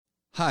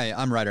Hi,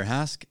 I'm Ryder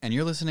Hask, and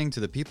you're listening to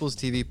the People's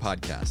TV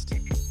Podcast.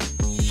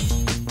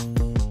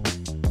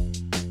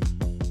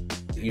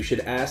 You should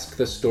ask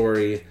the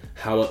story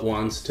how it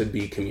wants to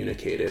be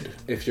communicated.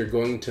 If you're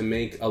going to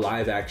make a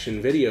live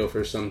action video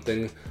for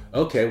something,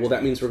 okay, well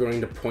that means we're going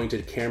to point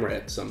a camera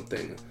at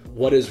something.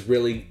 What is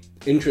really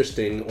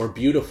interesting or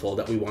beautiful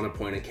that we want to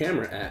point a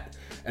camera at?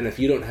 And if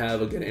you don't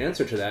have a good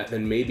answer to that,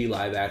 then maybe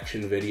live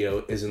action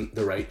video isn't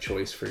the right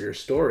choice for your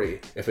story.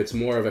 If it's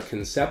more of a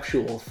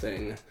conceptual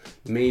thing,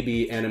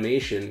 maybe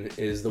animation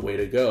is the way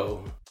to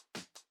go.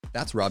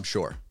 That's Rob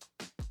Shore.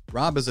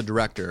 Rob is a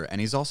director, and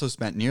he's also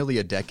spent nearly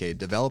a decade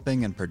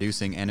developing and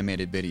producing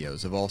animated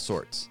videos of all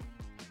sorts.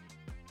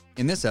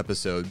 In this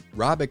episode,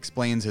 Rob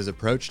explains his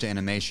approach to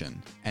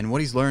animation and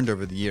what he's learned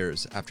over the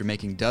years after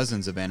making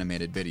dozens of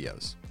animated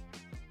videos.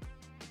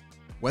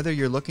 Whether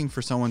you're looking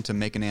for someone to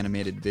make an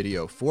animated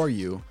video for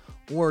you,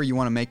 or you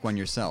want to make one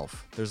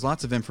yourself, there's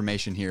lots of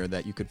information here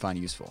that you could find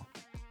useful.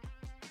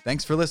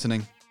 Thanks for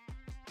listening.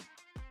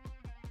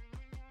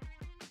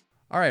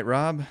 All right,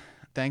 Rob,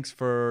 thanks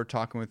for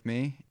talking with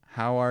me.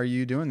 How are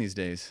you doing these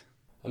days?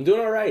 I'm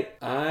doing all right.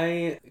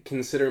 I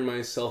consider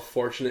myself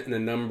fortunate in a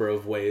number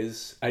of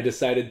ways. I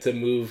decided to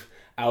move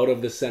out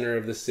of the center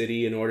of the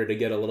city in order to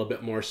get a little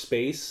bit more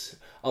space.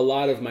 A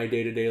lot of my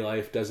day-to-day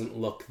life doesn't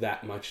look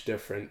that much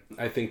different.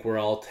 I think we're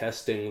all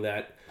testing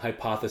that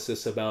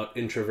hypothesis about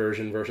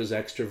introversion versus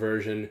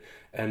extroversion,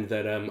 and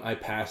that I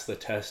passed the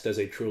test as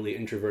a truly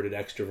introverted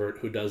extrovert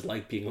who does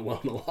like being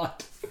alone a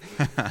lot.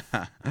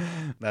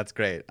 That's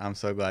great. I'm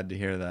so glad to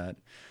hear that.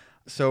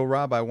 So,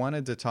 Rob, I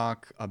wanted to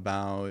talk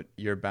about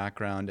your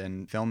background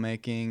in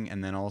filmmaking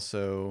and then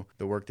also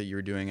the work that you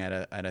were doing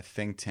at a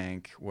think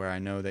tank, where I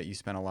know that you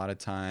spent a lot of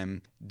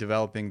time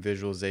developing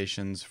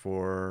visualizations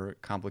for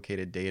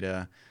complicated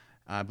data.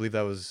 I believe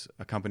that was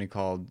a company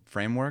called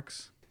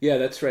Frameworks. Yeah,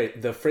 that's right.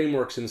 The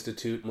Frameworks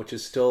Institute, which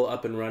is still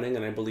up and running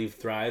and I believe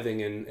thriving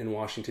in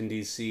Washington,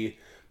 D.C.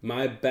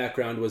 My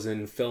background was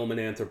in film and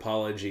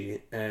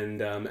anthropology,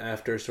 and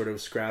after sort of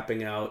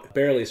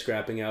barely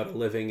scrapping out a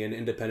living in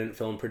independent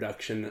film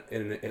production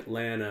in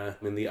Atlanta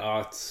in the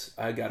aughts,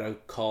 I got a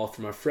call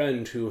from a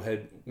friend who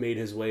had made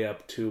his way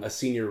up to a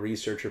senior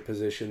researcher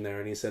position there,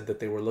 and he said that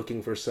they were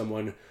looking for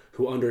someone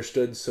who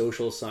understood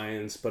social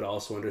science but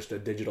also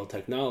understood digital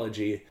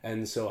technology.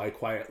 And so I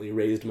quietly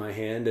raised my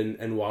hand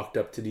and walked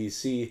up to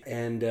DC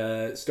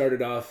and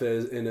started off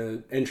in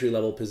an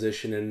entry-level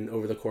position, and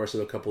over the course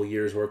of a couple of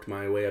years worked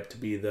my way up to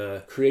be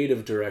the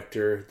creative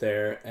director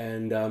there.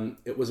 And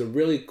it was a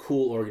really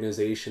cool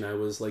organization. I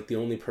was like the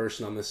only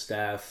person on the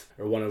staff,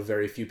 or one of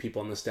very few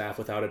people on the staff,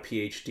 without a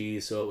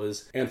PhD. So it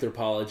was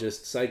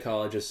anthropologists,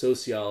 psychologists,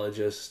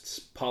 sociologists,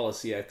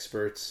 policy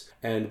experts,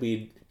 and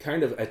we'd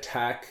kind of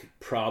attack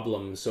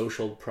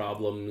social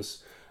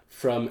problems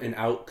from an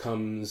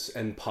outcomes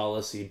and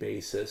policy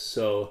basis.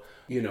 So,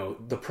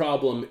 the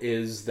problem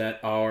is that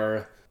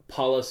our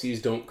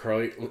policies don't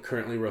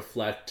currently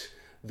reflect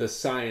the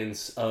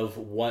science of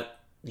what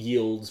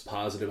yields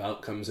positive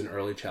outcomes in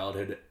early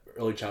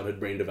childhood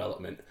brain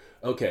development.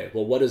 Okay,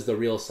 well, what does the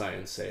real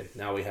science say?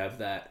 Now we have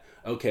that.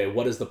 Okay,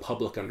 what does the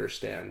public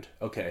understand?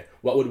 Okay,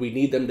 what would we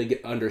need them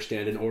to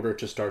understand in order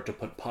to start to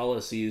put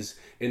policies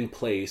in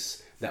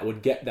place that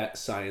would get that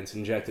science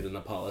injected in the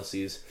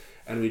policies?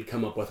 And we'd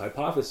come up with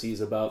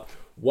hypotheses about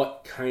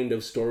what kind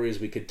of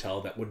stories we could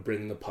tell that would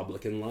bring the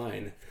public in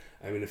line.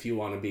 I mean, if you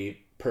want to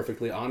be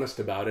perfectly honest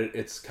about it,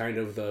 it's kind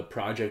of the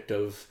project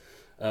of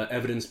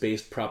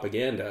evidence-based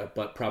propaganda,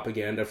 but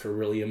propaganda for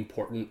really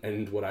important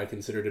and what I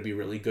consider to be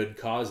really good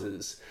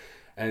causes.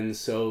 And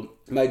so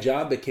my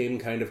job became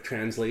kind of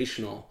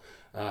translational.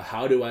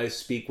 How do I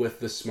speak with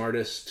the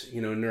smartest,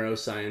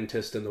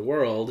 neuroscientist in the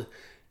world,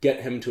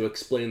 get him to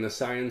explain the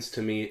science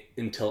to me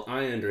until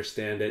I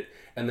understand it,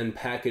 and then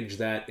package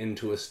that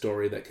into a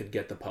story that could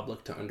get the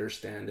public to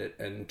understand it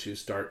and to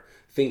start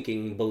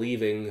thinking,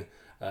 believing,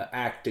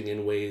 acting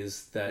in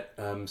ways that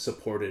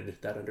supported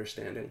that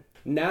understanding.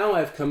 Now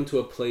I've come to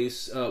a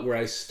place where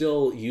I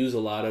still use a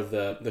lot of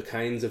the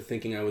kinds of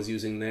thinking I was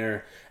using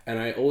there, and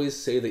I always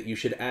say that you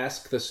should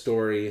ask the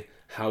story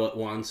how it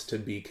wants to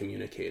be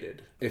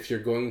communicated. If you're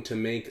going to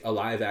make a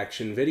live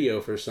action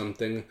video for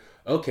something,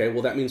 okay,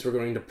 well that means we're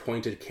going to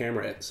point a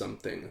camera at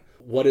something.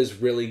 What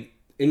is really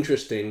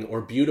interesting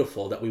or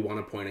beautiful that we want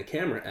to point a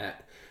camera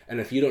at? And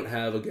if you don't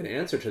have a good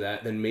answer to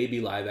that, then maybe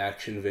live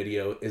action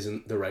video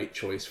isn't the right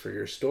choice for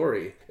your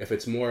story. If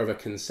it's more of a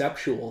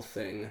conceptual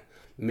thing,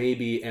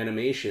 maybe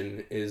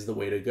animation is the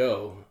way to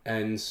go.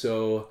 And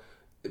so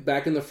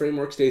back in the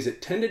Frameworks days,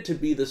 it tended to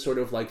be the sort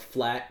of like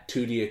flat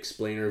 2D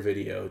explainer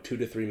video, 2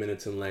 to 3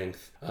 minutes in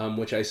length,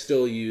 which I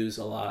still use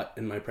a lot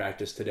in my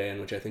practice today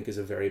and which I think is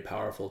a very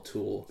powerful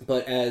tool.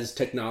 But as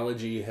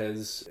technology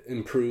has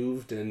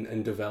improved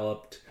and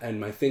developed,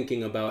 and my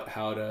thinking about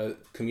how to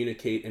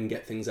communicate and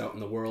get things out in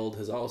the world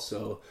has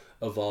also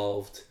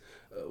evolved,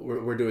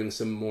 we're doing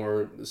some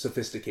more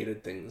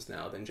sophisticated things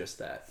now than just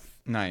that.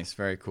 Nice.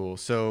 Very cool.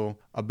 So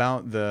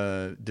about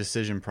the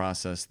decision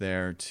process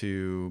there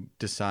to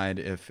decide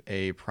if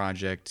a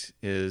project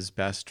is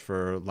best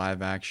for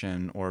live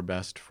action or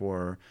best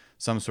for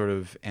some sort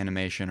of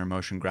animation or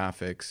motion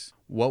graphics,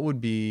 what would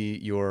be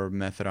your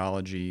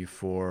methodology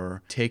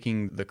for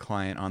taking the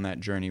client on that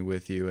journey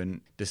with you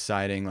and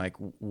deciding like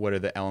what are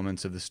the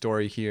elements of the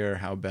story here,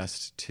 how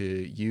best to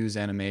use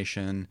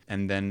animation,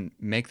 and then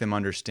make them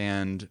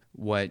understand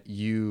what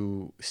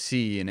you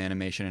see in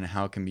animation and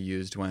how it can be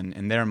used when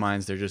in their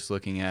minds they're just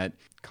looking at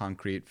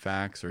concrete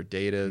facts or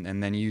data,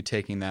 and then you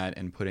taking that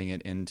and putting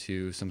it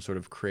into some sort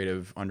of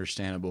creative,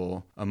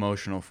 understandable,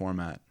 emotional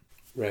format?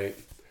 Right.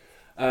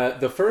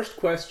 The first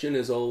question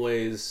is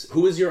always,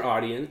 who is your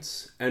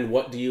audience and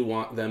what do you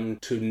want them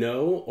to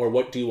know or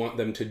what do you want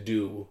them to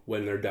do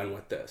when they're done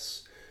with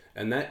this?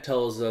 And that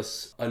tells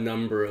us a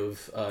number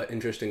of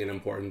interesting and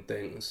important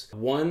things.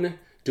 One,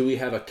 do we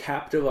have a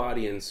captive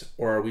audience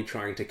or are we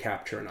trying to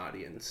capture an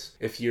audience?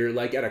 If you're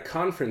like at a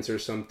conference or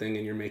something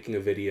and you're making a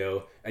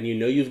video and you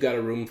know you've got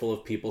a room full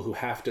of people who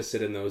have to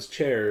sit in those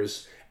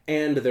chairs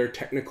and they're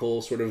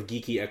technical sort of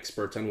geeky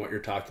experts on what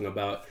you're talking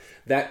about,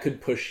 that could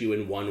push you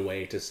in one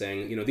way to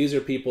saying, these are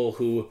people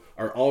who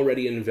are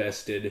already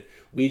invested.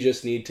 We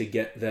just need to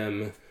get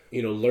them,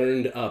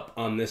 learned up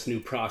on this new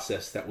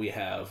process that we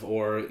have,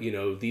 or,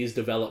 these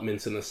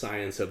developments in the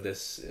science of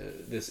this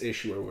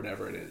issue or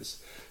whatever it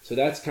is. So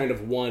that's kind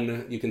of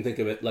one, you can think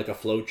of it like a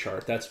flow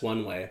chart. That's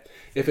one way.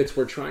 If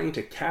we're trying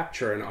to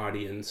capture an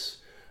audience,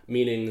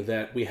 meaning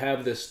that we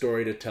have this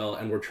story to tell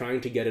and we're trying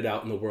to get it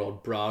out in the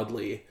world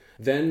broadly,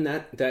 then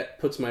that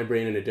puts my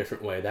brain in a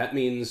different way. That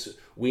means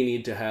we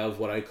need to have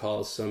what I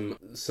call some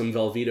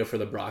Velveeta for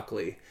the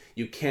broccoli.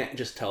 You can't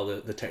just tell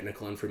the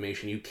technical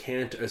information. You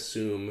can't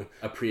assume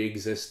a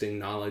pre-existing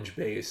knowledge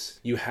base.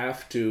 You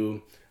have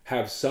to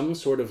have some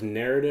sort of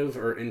narrative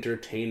or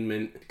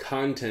entertainment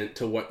content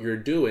to what you're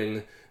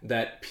doing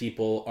that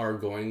people are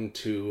going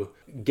to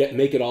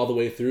make it all the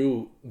way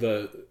through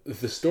the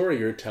story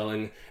you're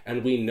telling.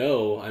 And we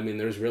know,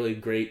 there's really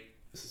great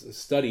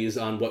studies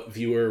on what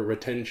viewer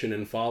retention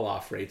and fall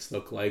off rates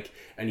look like,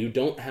 and you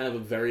don't have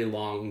very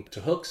long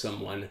to hook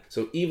someone.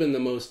 So even the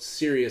most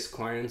serious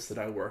clients that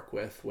I work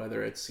with,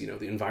 whether it's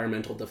the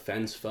Environmental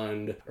Defense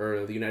Fund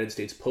or the United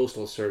States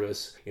Postal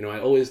Service, I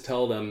always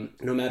tell them,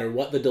 no matter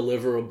what the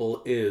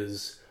deliverable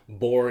is,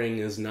 boring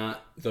is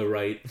not the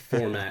right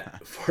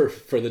format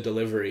for the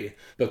delivery,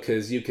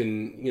 because you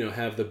can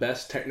have the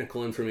best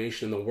technical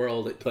information in the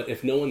world, but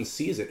if no one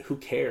sees it, who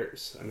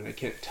cares? I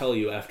can't tell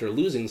you, after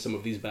losing some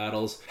of these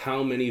battles,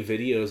 how many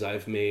videos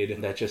I've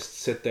made that just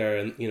sit there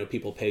and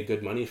people pay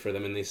good money for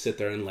them and they sit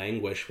there and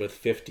languish with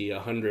 50,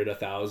 100,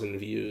 1,000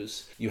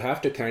 views. You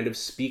have to kind of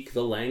speak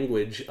the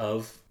language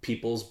of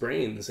people's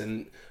brains,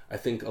 and I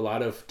think a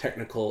lot of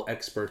technical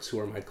experts who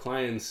are my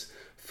clients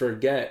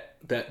forget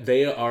that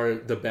they are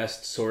the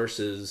best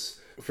sources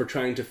for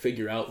trying to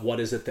figure out what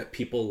is it that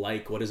people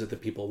like, what is it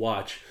that people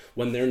watch.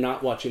 When they're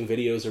not watching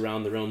videos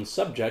around their own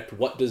subject,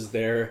 what does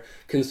their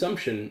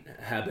consumption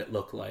habit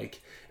look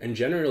like? And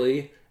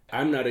generally,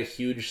 I'm not a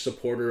huge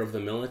supporter of the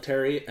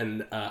military,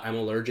 and I'm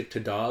allergic to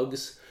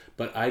dogs,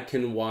 but I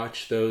can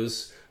watch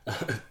those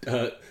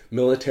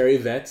military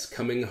vets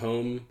coming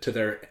home to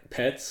their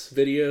pets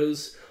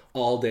videos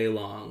all day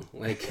long,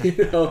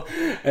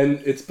 and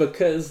it's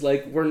because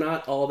we're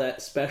not all that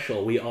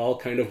special. We all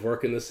kind of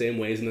work in the same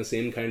ways, and the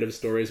same kind of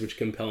stories which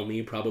compel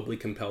me probably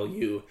compel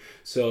you.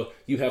 So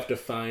you have to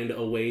find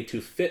a way to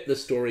fit the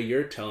story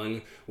you're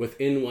telling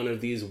within one of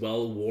these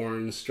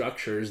well-worn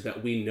structures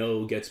that we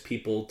know gets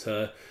people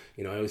to,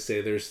 I always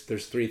say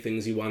there's three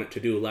things you want it to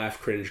do: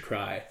 laugh, cringe,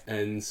 cry.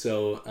 And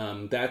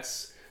so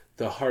that's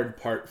the hard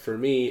part for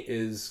me,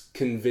 is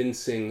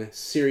convincing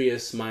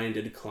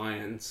serious-minded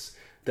clients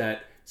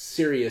that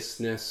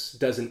seriousness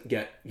doesn't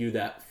get you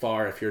that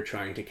far if you're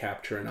trying to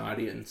capture an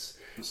audience.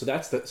 So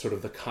that's the sort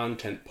of the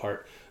content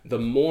part. The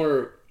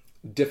more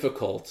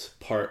difficult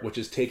part, which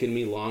has taken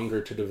me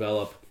longer to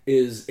develop,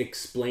 is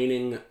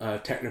explaining a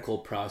technical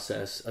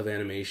process of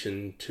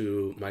animation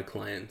to my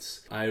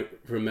clients. I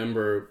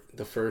remember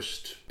the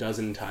first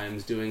dozen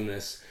times doing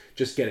this,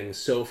 just getting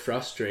so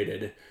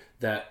frustrated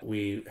that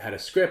we had a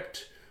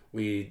script,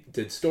 we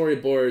did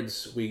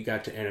storyboards, we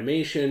got to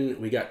animation,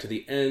 we got to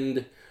the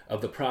end of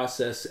the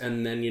process,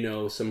 and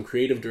then some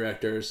creative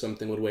director or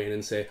something would weigh in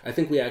and say, I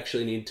think we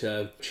actually need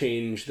to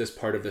change this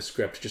part of the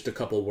script, just a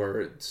couple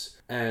words.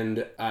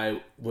 And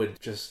I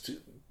would just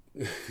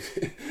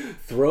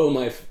throw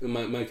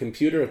my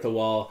computer at the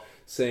wall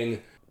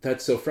saying,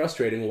 that's so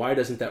frustrating. Why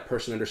doesn't that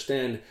person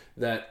understand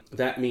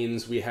that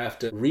means we have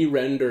to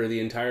re-render the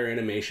entire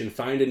animation,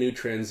 find a new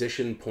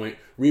transition point,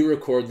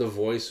 re-record the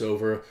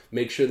voiceover,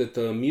 make sure that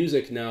the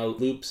music now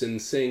loops in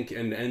sync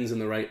and ends in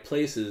the right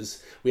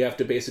places. We have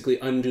to basically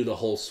undo the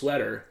whole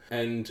sweater.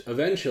 And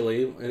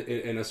eventually,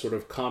 in a sort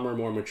of calmer,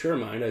 more mature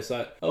mind, I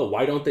thought, oh,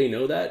 why don't they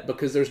know that?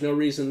 Because there's no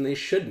reason they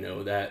should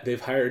know that. They've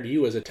hired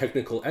you as a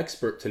technical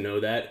expert to know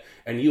that,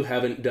 and you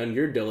haven't done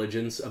your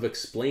diligence of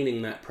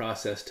explaining that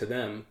process to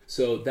them.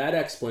 So that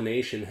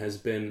explanation has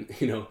been,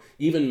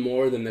 even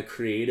more than the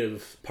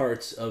creative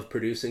parts of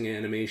producing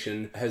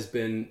animation, has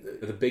been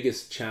the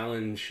biggest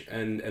challenge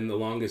and the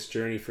longest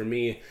journey for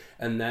me.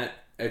 And that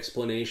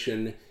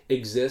explanation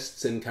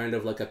exists in kind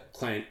of like a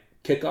client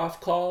kickoff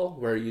call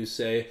where you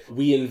say,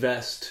 we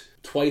invest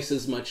twice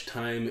as much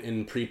time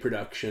in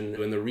pre-production.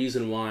 And the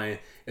reason why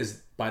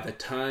is by the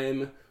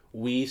time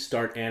we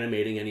start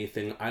animating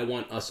anything, I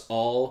want us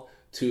all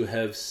to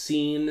have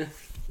seen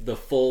the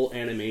full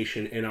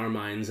animation in our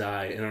mind's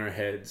eye, in our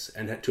heads,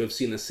 and to have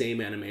seen the same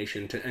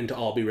animation and to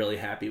all be really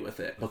happy with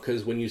it.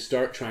 Because when you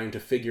start trying to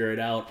figure it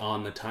out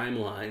on the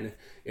timeline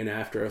in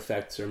After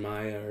Effects or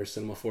Maya or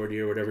Cinema 4D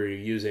or whatever you're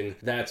using,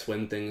 that's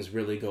when things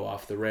really go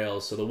off the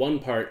rails. So the one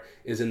part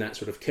is in that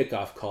sort of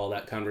kickoff call,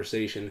 that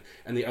conversation,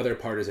 and the other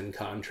part is in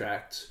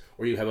contracts,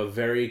 where you have a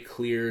very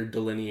clear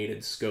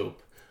delineated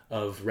scope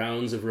of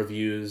rounds of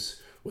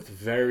reviews with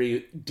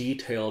very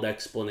detailed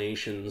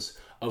explanations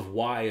of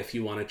why, if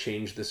you want to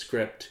change the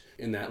script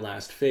in that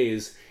last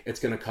phase, it's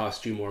going to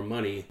cost you more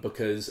money,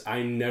 because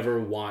I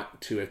never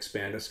want to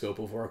expand a scope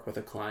of work with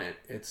a client.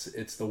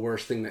 It's the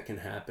worst thing that can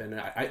happen.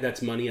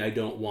 That's money I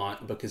don't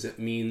want, because it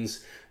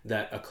means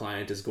that a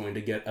client is going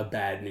to get a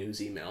bad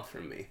news email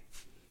from me.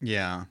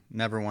 Yeah,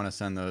 never want to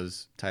send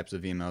those types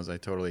of emails. I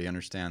totally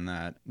understand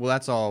that. Well,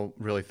 that's all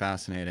really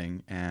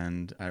fascinating,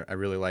 and I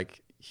really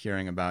like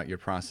hearing about your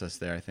process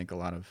there. I think a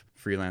lot of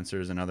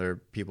freelancers and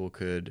other people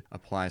could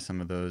apply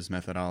some of those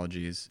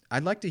methodologies.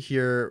 I'd like to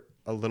hear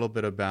a little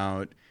bit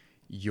about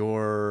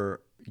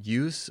your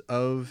use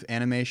of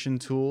animation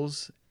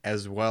tools,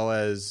 as well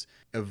as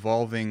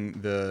evolving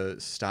the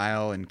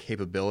style and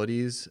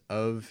capabilities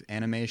of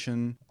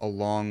animation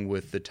along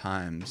with the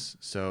times.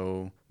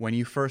 So when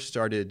you first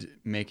started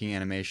making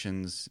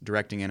animations,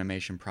 directing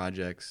animation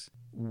projects,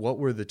 what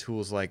were the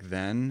tools like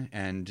then,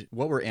 and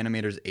what were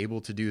animators able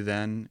to do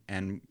then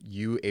and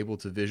you able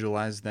to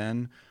visualize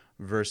then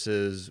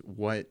versus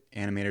what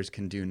animators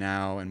can do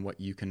now and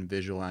what you can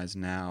visualize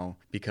now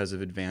because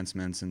of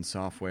advancements in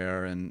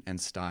software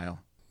and style?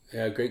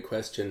 Yeah, great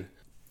question.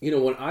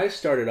 When I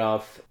started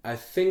off, I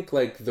think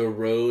like the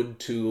road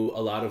to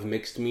a lot of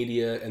mixed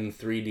media and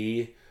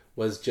 3D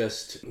was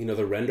just,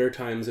 the render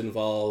times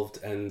involved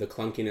and the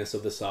clunkiness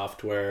of the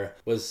software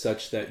was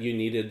such that you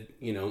needed,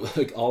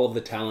 like all of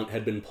the talent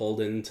had been pulled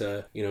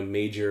into,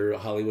 major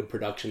Hollywood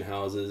production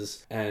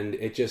houses, and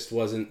it just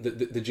wasn't,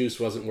 the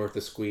juice wasn't worth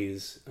the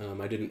squeeze.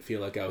 I didn't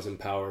feel like I was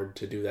empowered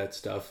to do that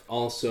stuff.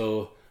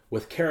 Also,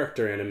 with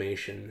character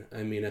animation,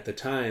 at the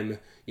time,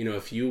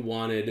 if you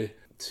wanted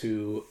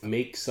to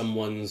make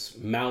someone's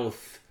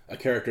mouth, a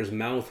character's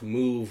mouth,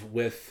 move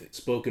with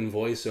spoken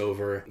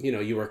voiceover,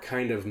 you were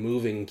kind of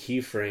moving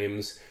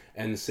keyframes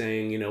and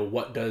saying,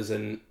 what does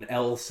an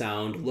L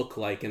sound look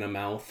like in a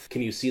mouth?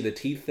 Can you see the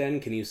teeth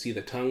then? Can you see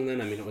the tongue then?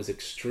 It was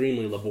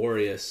extremely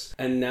laborious.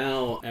 And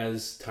now,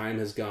 as time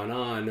has gone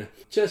on,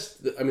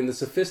 the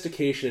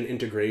sophistication and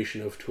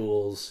integration of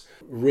tools,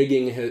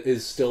 rigging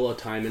is still a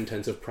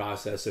time-intensive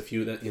process.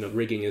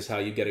 Rigging is how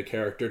you get a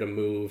character to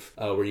move,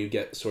 where you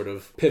get sort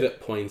of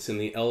pivot points in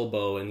the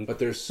elbow, but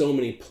there's so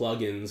many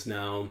plugins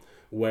now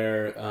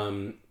where,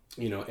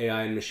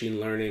 AI and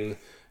machine learning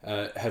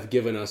have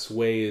given us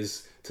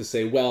ways to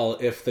say, well,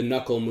 if the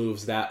knuckle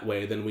moves that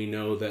way, then we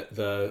know that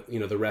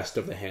the rest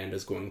of the hand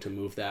is going to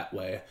move that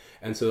way.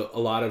 And so a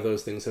lot of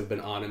those things have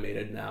been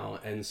automated now.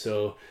 And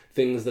so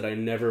things that I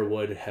never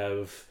would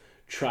have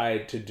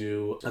tried to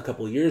do a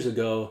couple years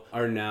ago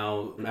are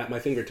now at my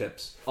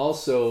fingertips.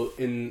 Also,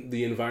 in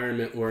the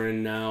environment we're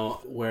in now,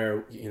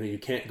 where you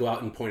can't go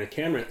out and point a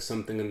camera at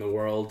something in the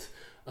world,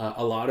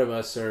 a lot of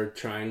us are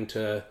trying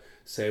to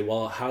say,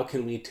 well, how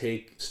can we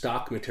take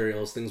stock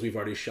materials, things we've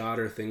already shot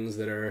or things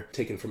that are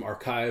taken from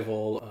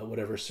archival,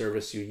 whatever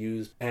service you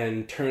use,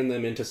 and turn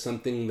them into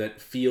something that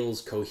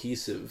feels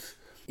cohesive.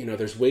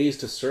 There's ways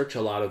to search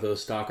a lot of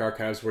those stock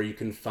archives where you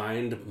can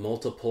find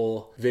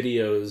multiple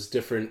videos,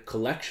 different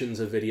collections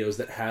of videos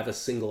that have a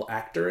single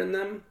actor in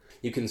them.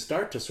 You can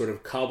start to sort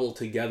of cobble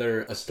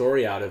together a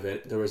story out of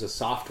it. There was a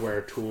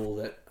software tool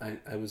that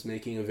I was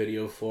making a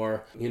video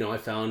for. I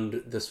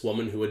found this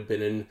woman who had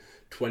been in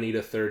 20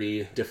 to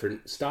 30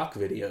 different stock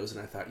videos,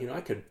 and I thought,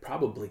 I could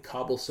probably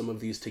cobble some of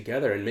these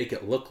together and make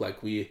it look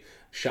like we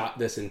shot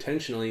this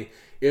intentionally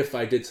if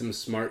I did some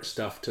smart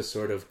stuff to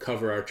sort of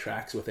cover our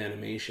tracks with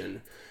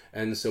animation.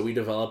 And so we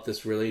developed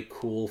this really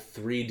cool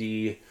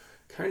 3D,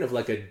 kind of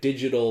like a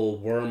digital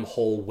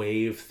wormhole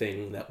wave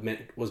thing that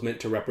was meant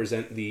to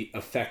represent the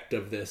effect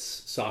of this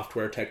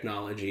software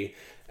technology.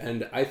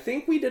 And I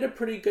think we did a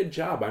pretty good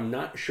job. I'm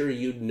not sure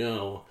you'd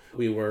know.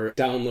 We were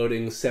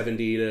downloading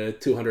 $70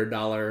 to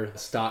 $200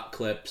 stock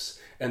clips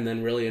and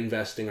then really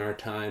investing our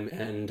time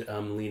and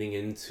leaning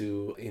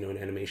into an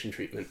animation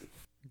treatment.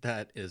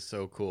 That is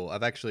so cool.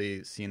 I've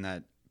actually seen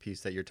that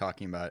piece that you're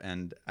talking about,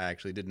 and I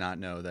actually did not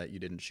know that you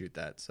didn't shoot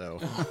that. So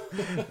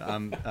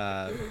I'm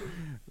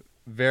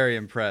very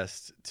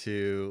impressed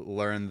to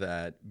learn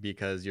that,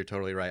 because you're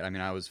totally right.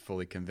 I was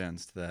fully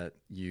convinced that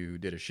you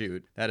did a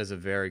shoot. That is a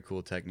very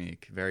cool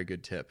technique. Very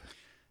good tip.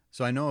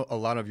 So I know a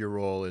lot of your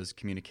role is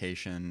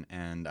communication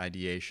and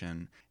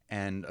ideation,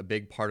 and a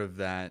big part of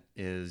that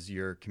is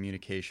your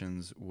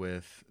communications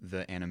with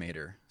the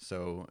animator.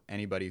 So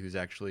anybody who's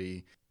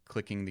actually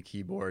clicking the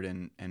keyboard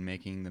and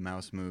making the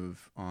mouse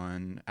move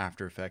on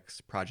After Effects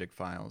project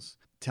files.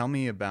 Tell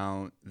me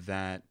about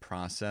that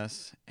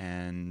process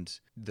and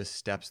the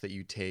steps that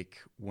you take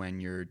when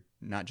you're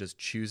not just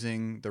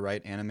choosing the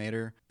right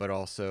animator, but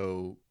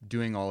also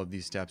doing all of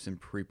these steps in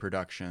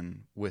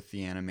pre-production with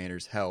the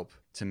animator's help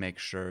to make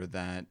sure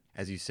that,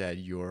 as you said,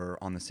 you're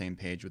on the same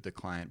page with the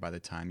client by the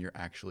time you're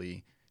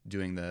actually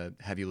doing the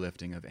heavy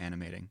lifting of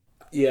animating.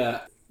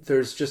 Yeah,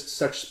 there's just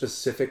such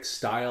specific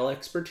style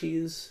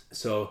expertise.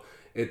 So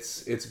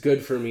it's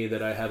good for me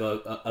that I have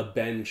a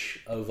bench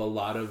of a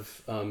lot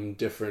of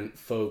different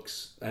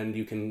folks, and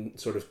you can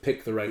sort of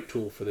pick the right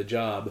tool for the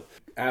job.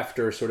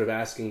 After sort of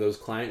asking those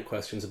client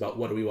questions about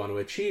what do we want to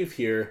achieve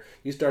here,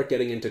 you start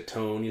getting into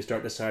tone. You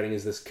start deciding,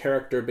 is this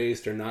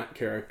character-based or not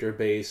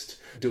character-based?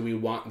 Do we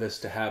want this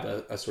to have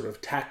a sort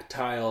of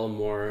tactile,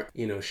 more,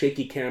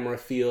 shaky camera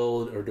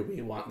feel, or do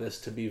we want this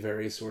to be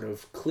very sort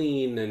of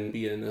clean and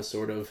be in a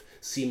sort of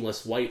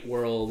seamless white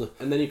world?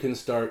 And then you can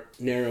start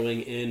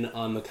narrowing in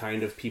on the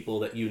kind of people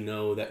that you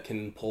know that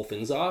can pull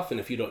things off. And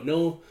if you don't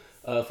know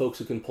folks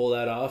who can pull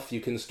that off,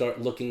 you can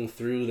start looking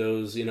through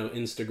those,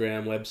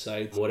 Instagram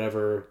websites,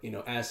 whatever,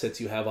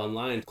 assets you have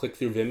online. Click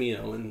through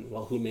Vimeo and,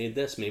 well, who made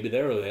this? Maybe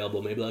they're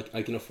available. Maybe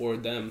I can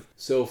afford them.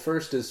 So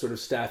first is sort of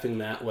staffing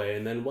that way.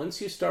 And then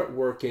once you start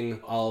working,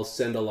 I'll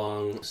send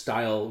along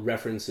style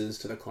references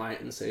to the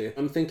client and say,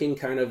 I'm thinking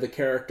kind of the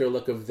character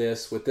look of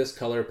this with this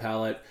color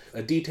palette,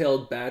 a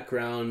detailed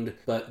background,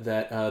 but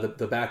that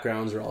the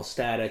backgrounds are all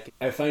static.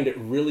 I find it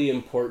really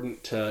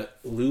important to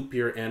loop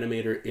your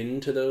animator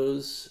into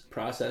those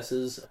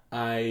processes.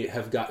 I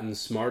have gotten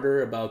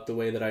smarter about the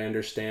way that I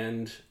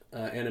understand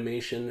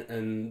animation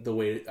and the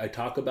way I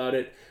talk about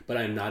it, but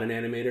I'm not an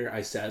animator.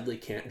 I sadly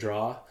can't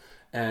draw.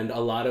 And a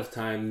lot of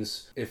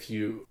times, if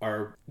you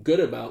are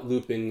good about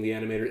looping the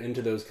animator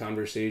into those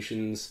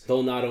conversations,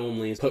 they'll not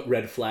only put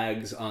red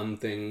flags on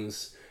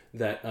things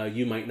that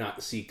you might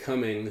not see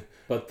coming,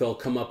 but they'll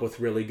come up with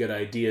really good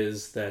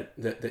ideas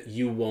that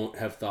you won't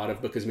have thought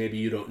of because maybe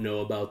you don't know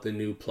about the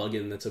new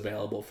plugin that's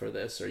available for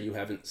this, or you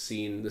haven't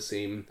seen the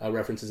same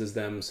references as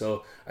them.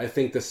 So I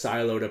think the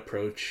siloed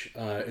approach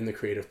in the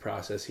creative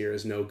process here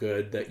is no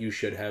good, that you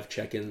should have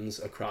check-ins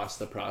across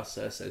the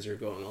process as you're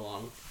going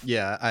along.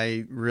 Yeah,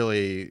 I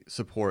really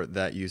support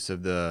that use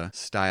of the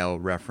style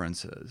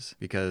references,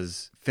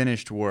 because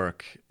finished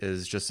work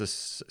is just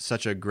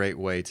such a great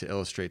way to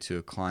illustrate to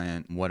a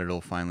client what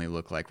it'll finally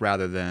look like,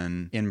 rather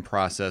than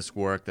in-process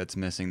work that's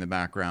missing the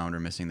background or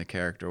missing the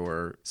character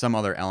or some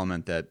other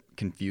element that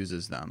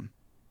confuses them.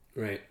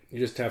 Right. You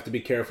just have to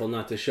be careful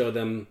not to show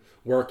them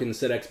work and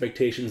set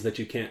expectations that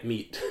you can't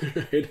meet.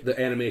 Right? The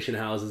animation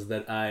houses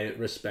that I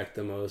respect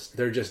the most,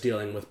 they're just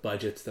dealing with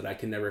budgets that I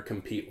can never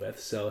compete with.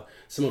 So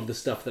some of the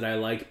stuff that I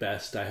like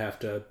best, I have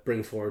to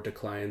bring forward to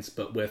clients,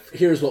 but with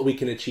here's what we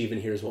can achieve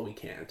and here's what we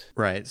can't.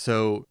 Right.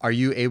 So are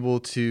you able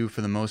to,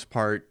 for the most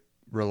part,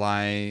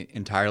 rely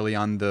entirely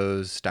on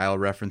those style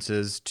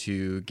references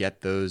to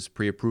get those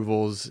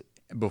pre-approvals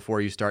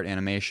before you start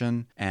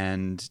animation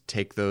and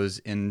take those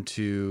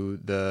into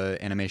the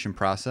animation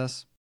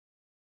process?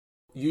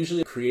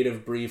 Usually a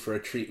creative brief or a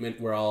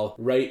treatment where I'll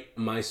write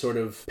my sort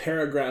of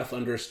paragraph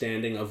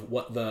understanding of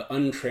what the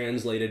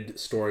untranslated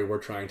story we're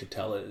trying to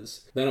tell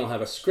is. Then I'll have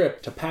a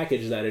script to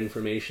package that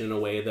information in a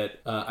way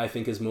that I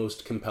think is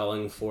most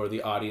compelling for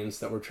the audience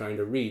that we're trying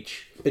to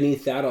reach.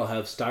 Beneath that, I'll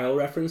have style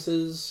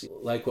references,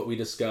 like what we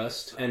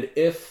discussed. And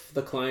if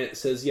the client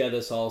says, yeah,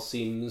 this all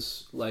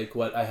seems like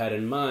what I had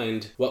in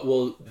mind, what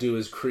we'll do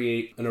is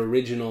create an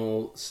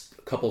original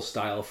couple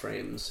style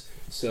frames.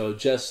 So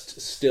just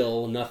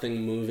still,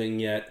 nothing moving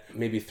yet,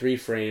 maybe 3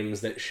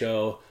 frames that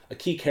show a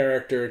key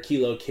character,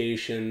 key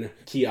location,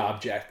 key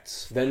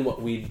objects. Then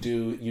what we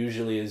do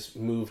usually is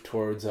move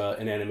towards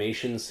an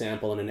animation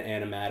sample and an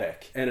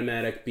animatic.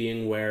 Animatic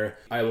being where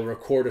I will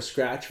record a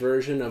scratch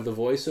version of the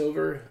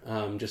voiceover,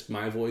 just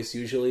my voice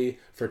usually,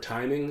 for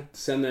timing,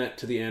 send that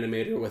to the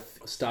animator with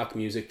a stock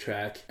music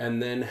track,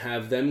 and then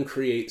have them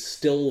create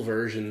still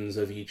versions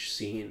of each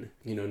scene.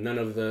 None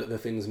of the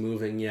things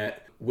moving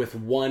yet, with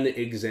one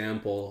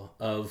example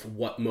of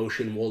what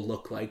motion will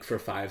look like for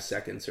 5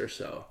 seconds or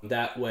so.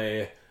 That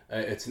way,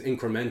 it's an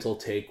incremental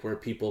take where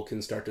people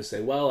can start to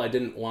say, well, I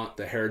didn't want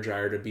the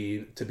hairdryer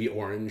to be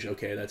orange.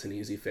 Okay, that's an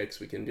easy fix.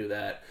 We can do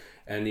that.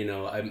 And,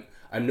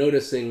 I'm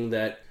noticing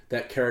that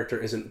character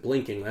isn't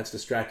blinking. That's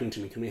distracting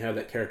to me. Can we have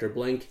that character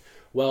blink?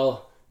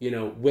 Well,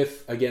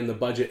 with, again, the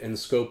budget and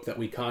scope that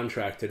we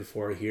contracted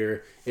for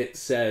here, it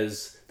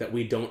says that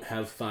we don't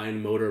have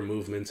fine motor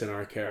movements in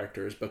our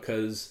characters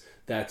because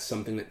that's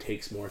something that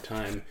takes more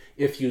time.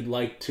 If you'd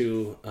like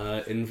to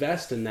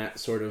invest in that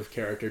sort of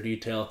character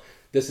detail,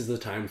 this is the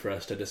time for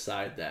us to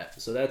decide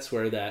that. So that's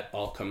where that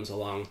all comes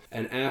along.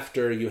 And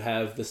after you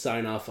have the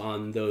sign-off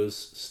on those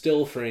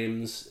still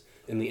frames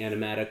in the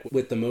animatic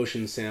with the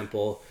motion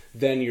sample,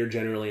 then you're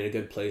generally in a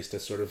good place to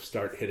sort of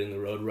start hitting the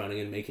road running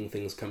and making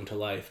things come to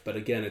life. But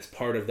again, it's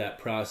part of that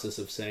process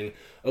of saying,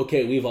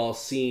 okay, we've all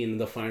seen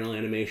the final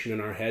animation in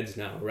our heads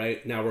now,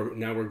 right? Now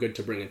we're good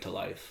to bring it to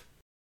life.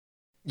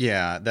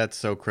 Yeah, that's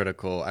so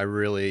critical. I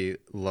really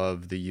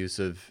love the use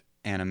of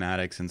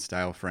animatics and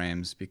style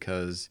frames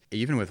because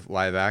even with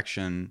live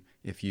action,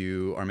 if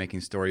you are making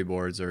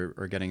storyboards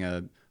or getting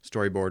a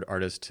storyboard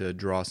artist to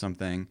draw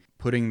something,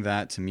 putting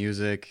that to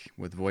music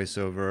with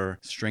voiceover,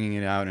 stringing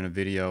it out in a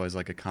video as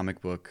like a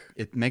comic book,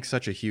 it makes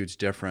such a huge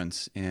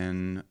difference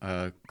in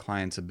a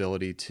client's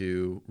ability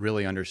to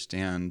really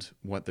understand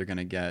what they're going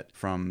to get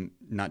from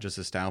not just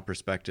a style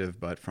perspective,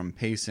 but from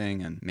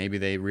pacing. And maybe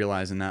they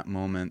realize in that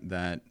moment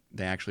that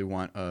they actually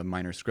want a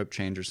minor script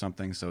change or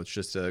something. So it's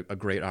just a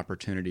great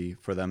opportunity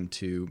for them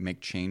to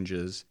make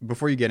changes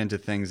before you get into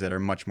things that are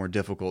much more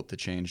difficult to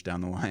change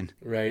down the line.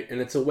 Right.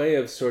 And it's a way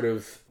of sort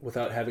of,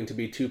 without having to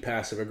be too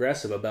passive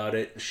aggressive about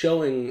it,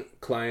 showing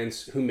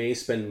clients who may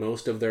spend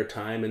most of their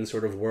time in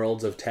sort of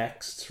worlds of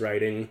texts,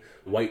 writing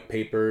white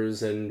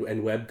papers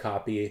and web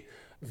copy.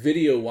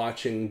 Video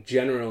watching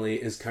generally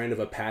is kind of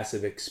a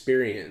passive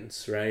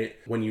experience, right?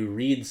 When you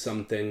read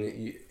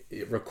something,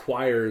 it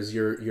requires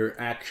your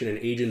action and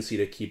agency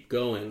to keep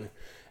going.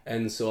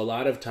 And so a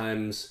lot of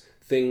times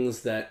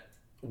things that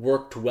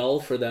worked well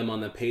for them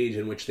on the page,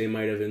 in which they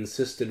might have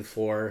insisted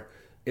for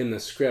in the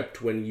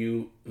script when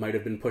you might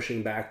have been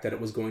pushing back that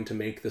it was going to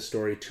make the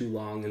story too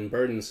long and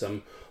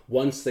burdensome,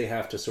 once they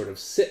have to sort of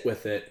sit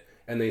with it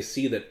and they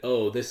see that,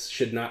 oh, this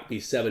should not be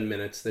 7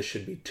 minutes, this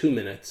should be 2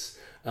 minutes,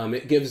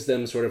 it gives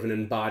them sort of an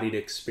embodied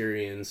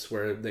experience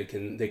where they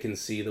can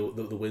see the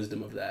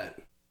wisdom of that.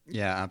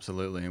 Yeah,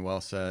 absolutely.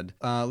 Well said.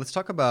 Let's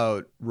talk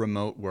about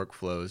remote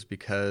workflows,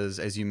 because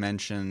as you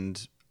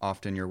mentioned,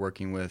 often you're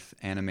working with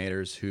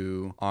animators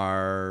who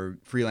are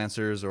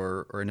freelancers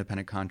or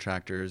independent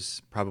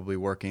contractors, probably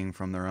working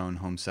from their own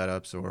home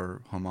setups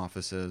or home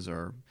offices,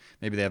 or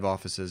maybe they have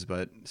offices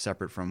but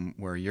separate from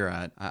where you're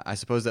at. I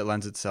suppose that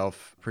lends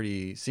itself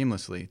pretty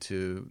seamlessly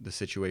to the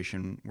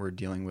situation we're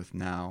dealing with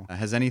now.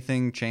 Has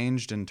anything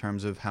changed in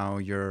terms of how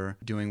you're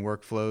doing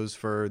workflows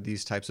for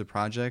these types of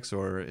projects,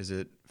 or is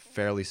it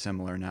fairly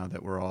similar now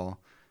that we're all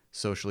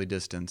socially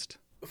distanced?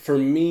 For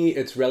me,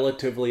 it's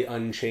relatively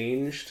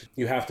unchanged.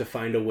 You have to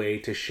find a way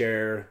to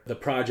share the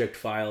project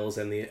files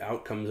and the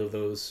outcomes of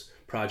those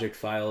project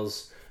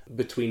files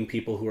between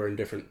people who are in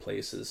different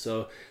places.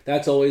 So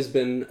that's always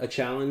been a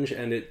challenge,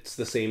 and it's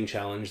the same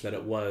challenge that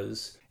it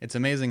was. It's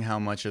amazing how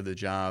much of the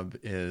job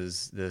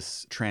is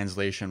this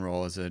translation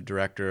role as a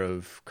director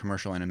of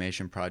commercial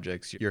animation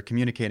projects. You're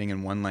communicating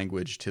in one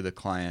language to the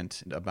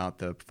client about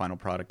the final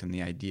product and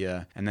the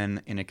idea, and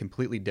then in a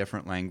completely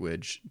different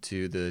language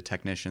to the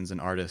technicians and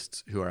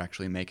artists who are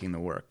actually making the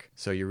work.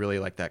 So you're really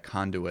like that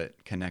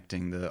conduit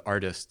connecting the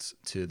artists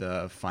to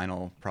the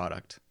final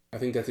product. I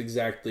think that's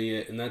exactly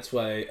it, and that's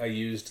why I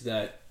used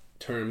that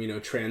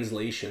term,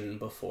 translation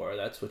before.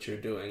 That's what you're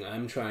doing.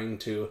 I'm trying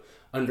to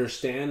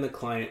understand the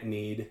client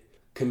need,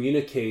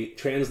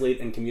 translate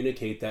and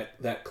communicate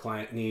that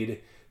client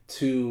need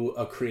to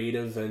a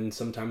creative and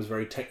sometimes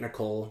very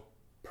technical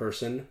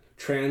person,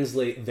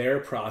 translate their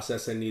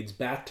process and needs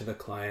back to the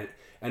client,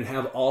 and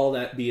have all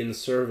that be in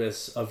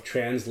service of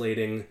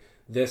translating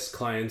this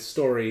client's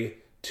story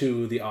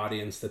to the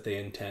audience that they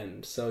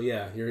intend. So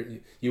yeah,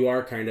 you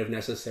are kind of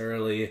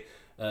necessarily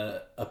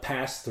a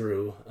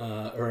pass-through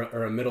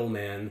or a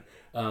middleman,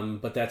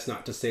 but that's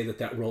not to say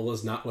that role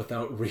is not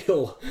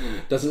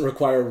doesn't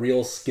require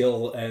real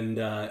skill and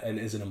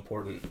isn't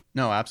important.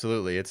 No,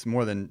 absolutely. It's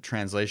more than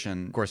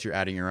translation. Of course, you're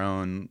adding your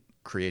own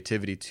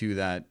creativity to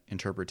that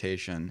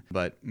interpretation,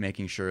 but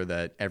making sure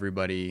that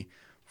everybody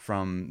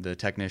from the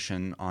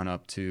technician on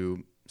up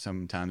to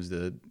sometimes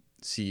the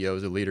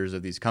CEOs or leaders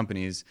of these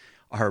companies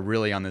are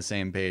really on the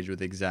same page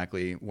with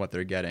exactly what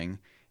they're getting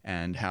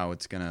and how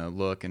it's going to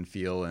look and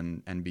feel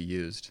and be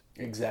used.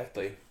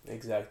 Exactly.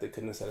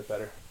 Couldn't have said it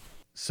better.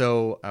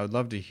 So I would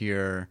love to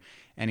hear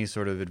any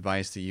sort of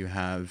advice that you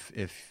have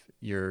if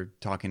you're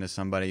talking to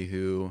somebody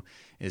who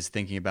is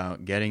thinking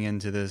about getting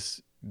into this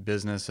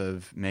business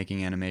of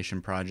making animation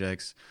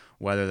projects,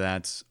 whether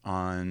that's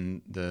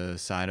on the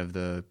side of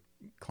the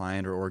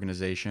client or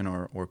organization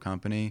or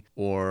company,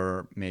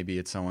 or maybe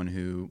it's someone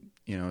who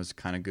is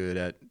kind of good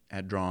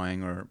at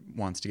drawing or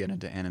wants to get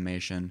into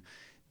animation.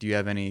 Do you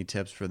have any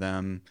tips for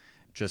them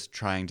just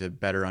trying to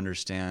better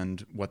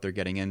understand what they're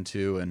getting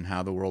into and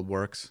how the world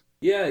works?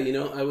 Yeah,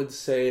 I would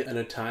say in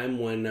a time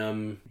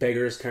when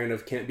beggars kind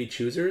of can't be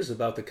choosers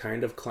about the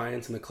kind of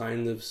clients and the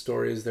kind of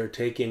stories they're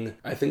taking,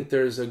 I think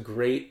there's a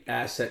great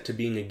asset to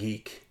being a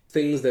geek.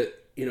 Things that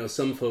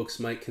some folks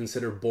might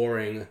consider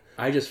boring,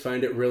 I just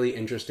find it really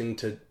interesting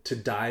to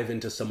dive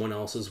into someone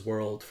else's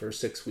world for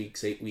 6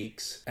 weeks, 8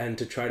 weeks, and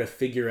to try to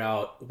figure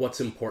out what's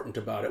important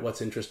about it,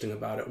 what's interesting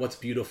about it, what's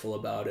beautiful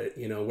about it,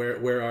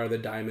 where are the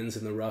diamonds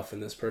in the rough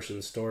in this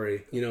person's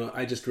story.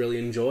 I just really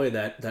enjoy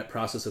that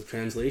process of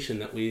translation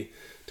that we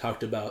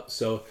talked about.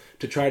 So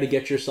to try to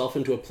get yourself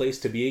into a place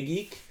to be a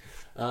geek,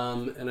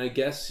 and I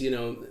guess,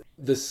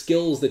 the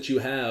skills that you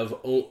have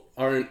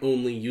aren't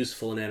only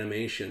useful in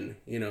animation.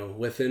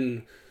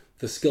 Within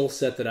the skill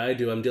set that I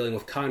do, I'm dealing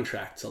with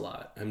contracts a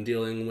lot. I'm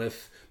dealing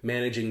with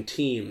managing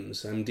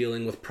teams. I'm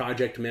dealing with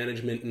project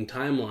management and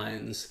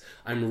timelines.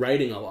 I'm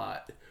writing a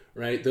lot,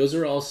 right? Those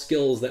are all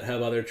skills that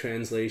have other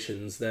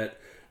translations that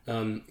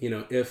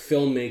If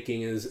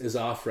filmmaking is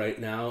off right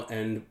now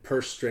and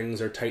purse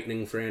strings are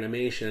tightening for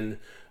animation,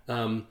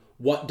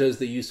 what does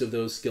the use of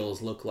those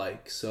skills look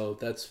like? So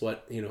that's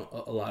what,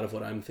 a lot of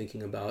what I'm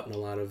thinking about, and a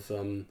lot of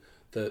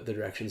the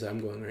directions I'm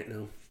going right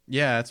now.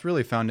 Yeah, it's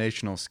really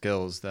foundational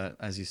skills that,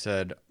 as you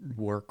said,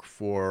 work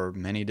for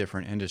many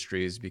different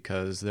industries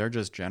because they're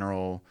just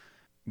general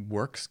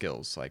work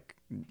skills, like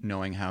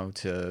knowing how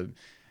to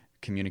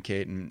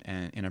communicate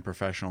in a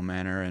professional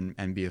manner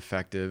and be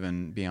effective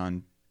and be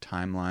on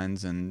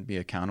timelines and be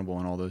accountable,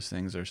 and all those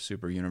things are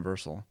super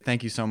universal.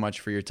 Thank you so much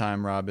for your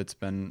time, Rob. It's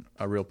been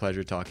a real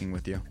pleasure talking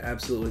with you.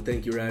 Absolutely.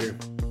 Thank you, Ryder.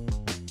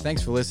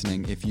 Thanks for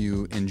listening. If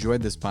you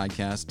enjoyed this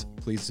podcast,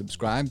 please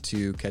subscribe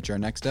to catch our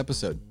next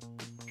episode.